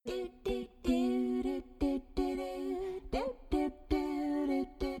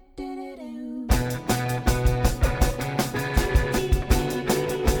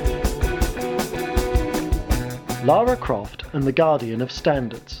Lara Croft and the Guardian of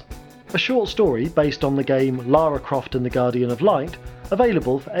Standards, a short story based on the game Lara Croft and the Guardian of Light,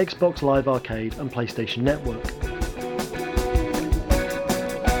 available for Xbox Live Arcade and PlayStation Network.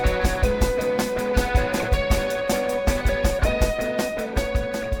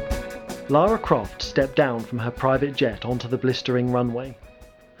 Lara Croft stepped down from her private jet onto the blistering runway.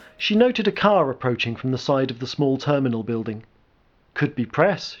 She noted a car approaching from the side of the small terminal building. Could be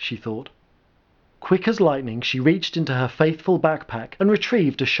press, she thought. Quick as lightning, she reached into her faithful backpack and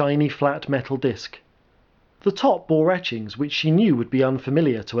retrieved a shiny flat metal disc. The top bore etchings which she knew would be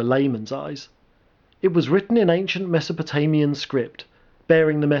unfamiliar to a layman's eyes. It was written in ancient Mesopotamian script,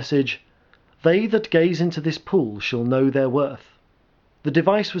 bearing the message, "They that gaze into this pool shall know their worth." The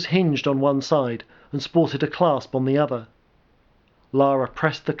device was hinged on one side and sported a clasp on the other. Lara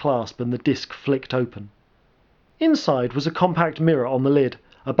pressed the clasp and the disc flicked open. Inside was a compact mirror on the lid,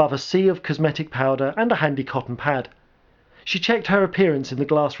 above a sea of cosmetic powder and a handy cotton pad. She checked her appearance in the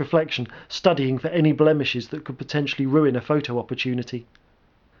glass reflection, studying for any blemishes that could potentially ruin a photo opportunity.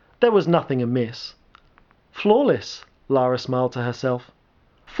 There was nothing amiss. Flawless, Lara smiled to herself.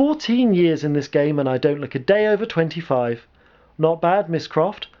 14 years in this game and I don't look a day over 25. Not bad, Miss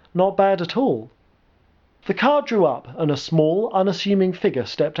Croft, not bad at all. The car drew up and a small, unassuming figure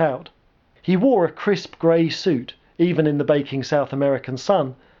stepped out. He wore a crisp grey suit, even in the baking South American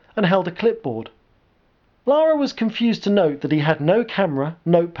sun, and held a clipboard. Lara was confused to note that he had no camera,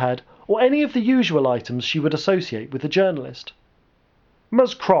 notepad, or any of the usual items she would associate with a journalist.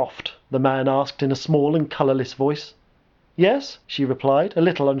 "Ms. Croft?" the man asked in a small and colourless voice. "Yes," she replied, a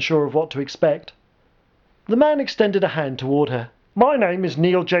little unsure of what to expect. The man extended a hand toward her. "My name is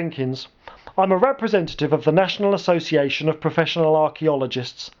Neil Jenkins. I'm a representative of the National Association of Professional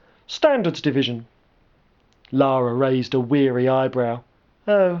Archaeologists, Standards Division." Lara raised a weary eyebrow.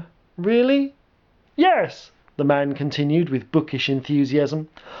 "Oh, really?" "Yes," the man continued with bookish enthusiasm.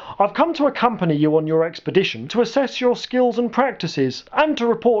 "I've come to accompany you on your expedition to assess your skills and practices and to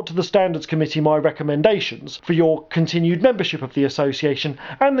report to the Standards Committee my recommendations for your continued membership of the association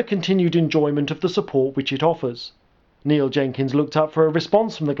and the continued enjoyment of the support which it offers." Neil Jenkins looked up for a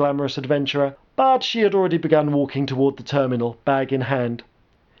response from the glamorous adventurer, but she had already begun walking toward the terminal, bag in hand.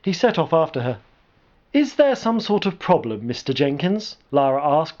 He set off after her. "Is there some sort of problem, Mr. Jenkins?" Lara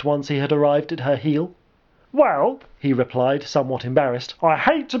asked once he had arrived at her heel. "Well," he replied, somewhat embarrassed, "I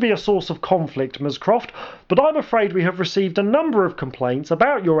hate to be a source of conflict, Ms. Croft, but I'm afraid we have received a number of complaints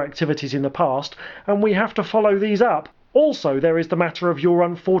about your activities in the past, and we have to follow these up. Also, there is the matter of your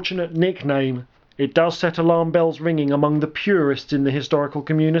unfortunate nickname. It does set alarm bells ringing among the purists in the historical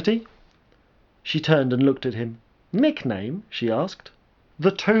community." She turned and looked at him. "Nickname?" she asked.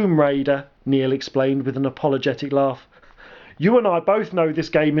 "The Tomb Raider," Neil explained with an apologetic laugh. "You and I both know this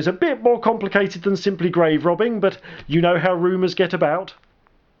game is a bit more complicated than simply grave robbing, but you know how rumours get about."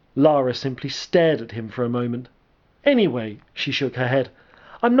 Lara simply stared at him for a moment. "Anyway," she shook her head,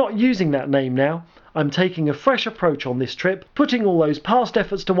 "I'm not using that name now. I'm taking a fresh approach on this trip, putting all those past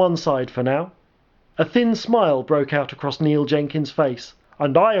efforts to one side for now." A thin smile broke out across Neil Jenkins' face.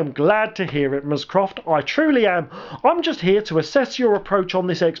 "And I am glad to hear it, Ms. Croft. I truly am. I'm just here to assess your approach on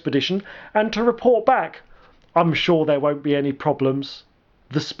this expedition and to report back. I'm sure there won't be any problems."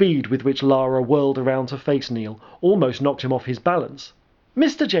 The speed with which Lara whirled around to face Neil almost knocked him off his balance.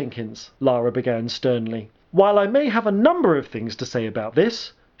 "Mr. Jenkins," Lara began sternly, "while I may have a number of things to say about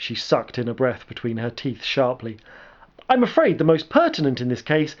this," she sucked in a breath between her teeth sharply, "I'm afraid the most pertinent in this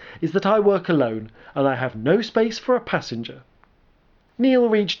case is that I work alone, and I have no space for a passenger." Neil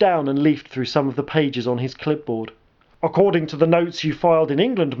reached down and leafed through some of the pages on his clipboard. "According to the notes you filed in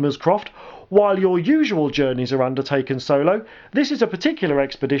England, Ms. Croft, while your usual journeys are undertaken solo, this is a particular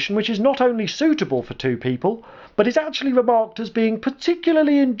expedition which is not only suitable for 2 people, but is actually remarked as being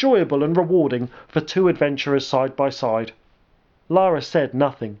particularly enjoyable and rewarding for 2 adventurers side by side." Lara said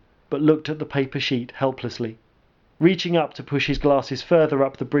nothing, but looked at the paper sheet helplessly. Reaching up to push his glasses further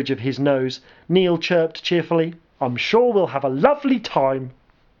up the bridge of his nose, Neil chirped cheerfully, "I'm sure we'll have a lovely time."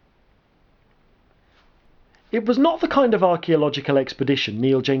 It was not the kind of archaeological expedition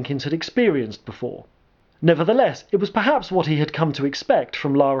Neil Jenkins had experienced before. Nevertheless, it was perhaps what he had come to expect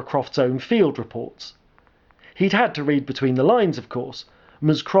from Lara Croft's own field reports. He'd had to read between the lines, of course.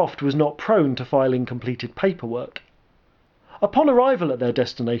 Ms. Croft was not prone to filing completed paperwork. Upon arrival at their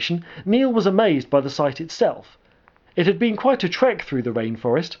destination, Neil was amazed by the site itself. It had been quite a trek through the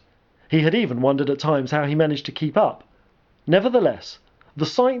rainforest. He had even wondered at times how he managed to keep up. Nevertheless, the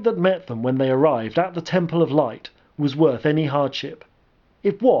sight that met them when they arrived at the Temple of Light was worth any hardship.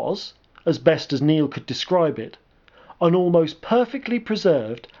 It was, as best as Neil could describe it, an almost perfectly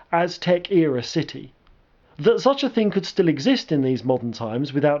preserved Aztec-era city. That such a thing could still exist in these modern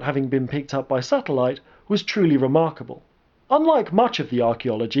times without having been picked up by satellite was truly remarkable. Unlike much of the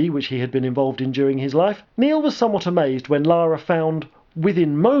archaeology which he had been involved in during his life, Neil was somewhat amazed when Lara found,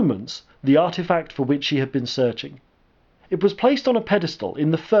 within moments, the artifact for which she had been searching. It was placed on a pedestal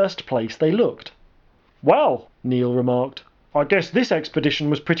in the first place they looked. "Well," Neil remarked, "I guess this expedition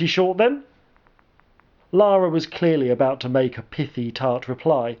was pretty short then?" Lara was clearly about to make a pithy, tart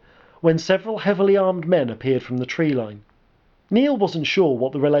reply, when several heavily armed men appeared from the tree line. Neil wasn't sure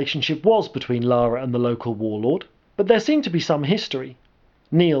what the relationship was between Lara and the local warlord, but there seemed to be some history.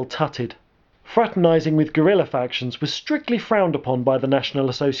 Neil tutted. Fraternising with guerrilla factions was strictly frowned upon by the National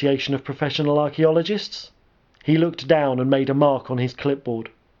Association of Professional Archaeologists. He looked down and made a mark on his clipboard.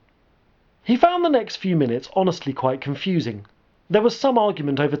 He found the next few minutes honestly quite confusing. There was some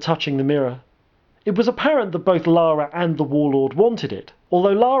argument over touching the mirror. It was apparent that both Lara and the warlord wanted it,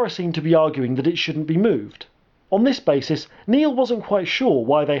 although Lara seemed to be arguing that it shouldn't be moved. On this basis, Neil wasn't quite sure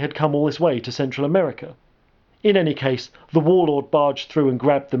why they had come all this way to Central America. In any case, the warlord barged through and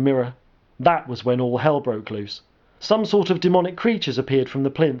grabbed the mirror. That was when all hell broke loose. Some sort of demonic creatures appeared from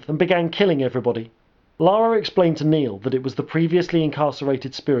the plinth and began killing everybody. Lara explained to Neil that it was the previously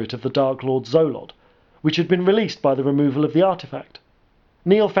incarcerated spirit of the Dark Lord Zolod, which had been released by the removal of the artifact.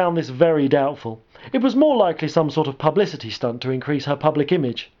 Neil found this very doubtful. It was more likely some sort of publicity stunt to increase her public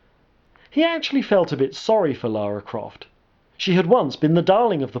image. He actually felt a bit sorry for Lara Croft. She had once been the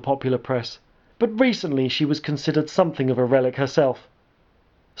darling of the popular press, but recently she was considered something of a relic herself.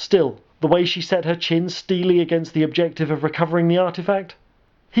 Still, the way she set her chin steely against the objective of recovering the artifact,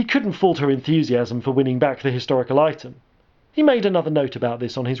 he couldn't fault her enthusiasm for winning back the historical item. He made another note about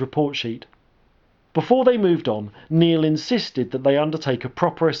this on his report sheet. Before they moved on, Neil insisted that they undertake a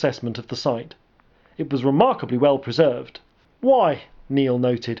proper assessment of the site. It was remarkably well preserved. "Why," Neil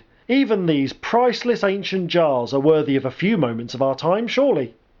noted, "even these priceless ancient jars are worthy of a few moments of our time,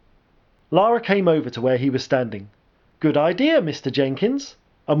 surely." Lara came over to where he was standing. "Good idea, Mr. Jenkins."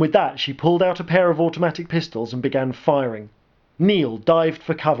 And with that she pulled out a pair of automatic pistols and began firing. Neil dived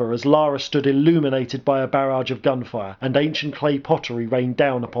for cover as Lara stood illuminated by a barrage of gunfire, and ancient clay pottery rained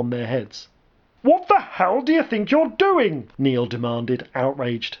down upon their heads. "What the hell do you think you're doing?" Neil demanded,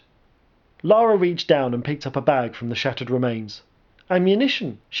 outraged. Lara reached down and picked up a bag from the shattered remains.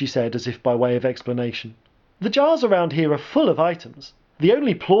 "Ammunition," she said, as if by way of explanation. "The jars around here are full of items. The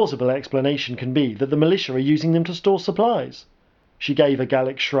only plausible explanation can be that the militia are using them to store supplies." She gave a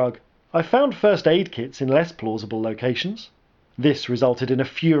Gallic shrug. "I've found first aid kits in less plausible locations." This resulted in a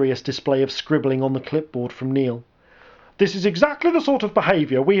furious display of scribbling on the clipboard from Neil. "This is exactly the sort of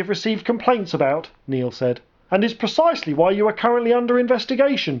behaviour we have received complaints about," Neil said, "and is precisely why you are currently under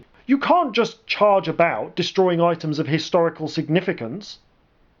investigation. You can't just charge about destroying items of historical significance."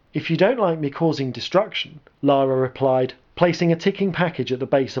 "If you don't like me causing destruction," Lara replied, placing a ticking package at the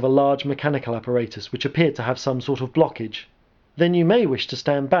base of a large mechanical apparatus which appeared to have some sort of blockage, "then you may wish to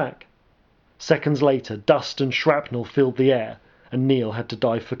stand back." Seconds later, dust and shrapnel filled the air, and Neil had to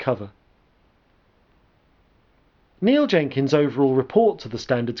dive for cover. Neil Jenkins' overall report to the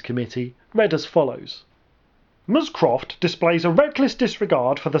Standards Committee read as follows. Ms. Croft displays a reckless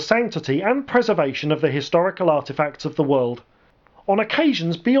disregard for the sanctity and preservation of the historical artefacts of the world. On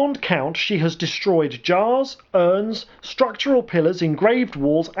occasions beyond count, she has destroyed jars, urns, structural pillars, engraved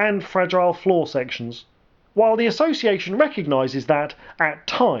walls, and fragile floor sections. While the Association recognises that, at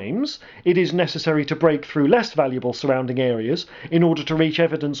times, it is necessary to break through less valuable surrounding areas in order to reach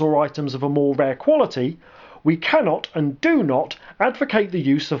evidence or items of a more rare quality, we cannot and do not advocate the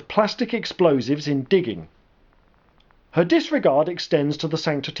use of plastic explosives in digging. Her disregard extends to the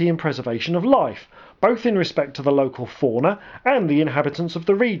sanctity and preservation of life, both in respect to the local fauna and the inhabitants of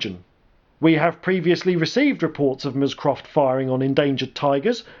the region. We have previously received reports of Ms. Croft firing on endangered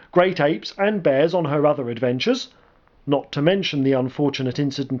tigers, great apes and bears on her other adventures, not to mention the unfortunate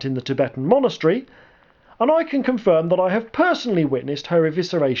incident in the Tibetan monastery, and I can confirm that I have personally witnessed her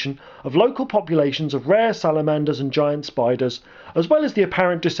evisceration of local populations of rare salamanders and giant spiders, as well as the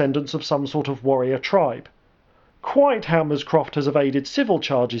apparent descendants of some sort of warrior tribe. Quite how Ms. Croft has evaded civil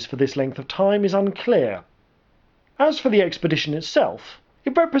charges for this length of time is unclear. As for the expedition itself,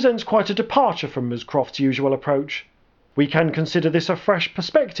 it represents quite a departure from Ms. Croft's usual approach. We can consider this a fresh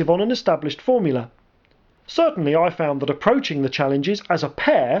perspective on an established formula. Certainly I found that approaching the challenges as a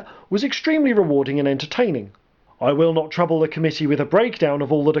pair was extremely rewarding and entertaining. I will not trouble the committee with a breakdown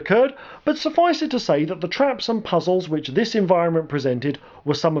of all that occurred, but suffice it to say that the traps and puzzles which this environment presented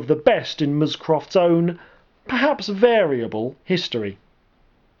were some of the best in Ms. Croft's own, perhaps variable, history.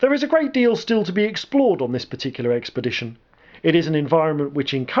 There is a great deal still to be explored on this particular expedition. It is an environment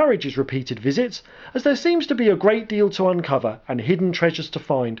which encourages repeated visits, as there seems to be a great deal to uncover and hidden treasures to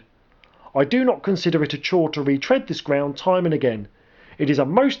find. I do not consider it a chore to retread this ground time and again. It is a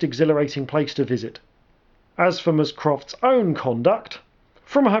most exhilarating place to visit. As for Ms. Croft's own conduct,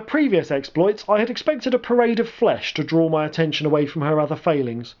 from her previous exploits I had expected a parade of flesh to draw my attention away from her other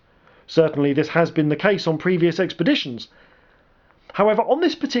failings. Certainly this has been the case on previous expeditions. However, on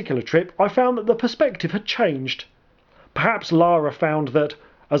this particular trip I found that the perspective had changed. Perhaps Lara found that,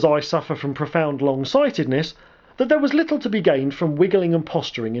 as I suffer from profound long-sightedness, that there was little to be gained from wiggling and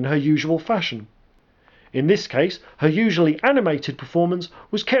posturing in her usual fashion. In this case, her usually animated performance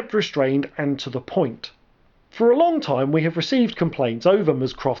was kept restrained and to the point. For a long time we have received complaints over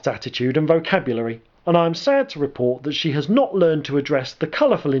Ms. Croft's attitude and vocabulary, and I am sad to report that she has not learned to address the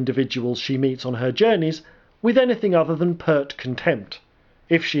colourful individuals she meets on her journeys with anything other than pert contempt.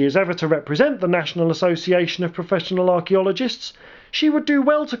 If she is ever to represent the National Association of Professional Archaeologists, she would do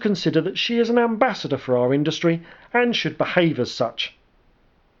well to consider that she is an ambassador for our industry and should behave as such.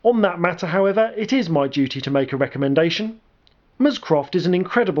 On that matter, however, it is my duty to make a recommendation. Ms. Croft is an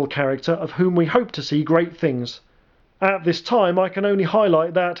incredible character of whom we hope to see great things. At this time I can only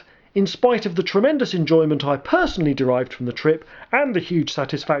highlight that, in spite of the tremendous enjoyment I personally derived from the trip and the huge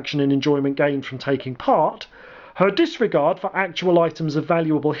satisfaction and enjoyment gained from taking part, her disregard for actual items of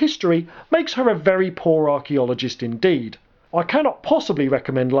valuable history makes her a very poor archaeologist indeed. I cannot possibly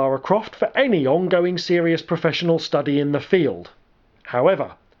recommend Lara Croft for any ongoing serious professional study in the field.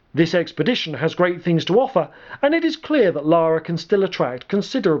 However, this expedition has great things to offer, and it is clear that Lara can still attract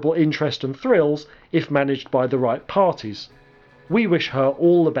considerable interest and thrills if managed by the right parties. We wish her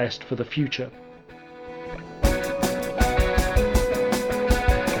all the best for the future.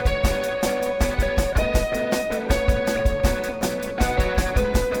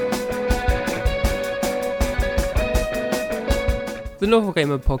 The Novel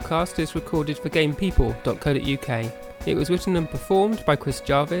Gamer podcast is recorded for GamePeople.co.uk. It was written and performed by Chris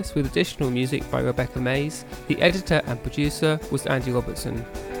Jarvis with additional music by Rebecca Mays. The editor and producer was Andy Robertson.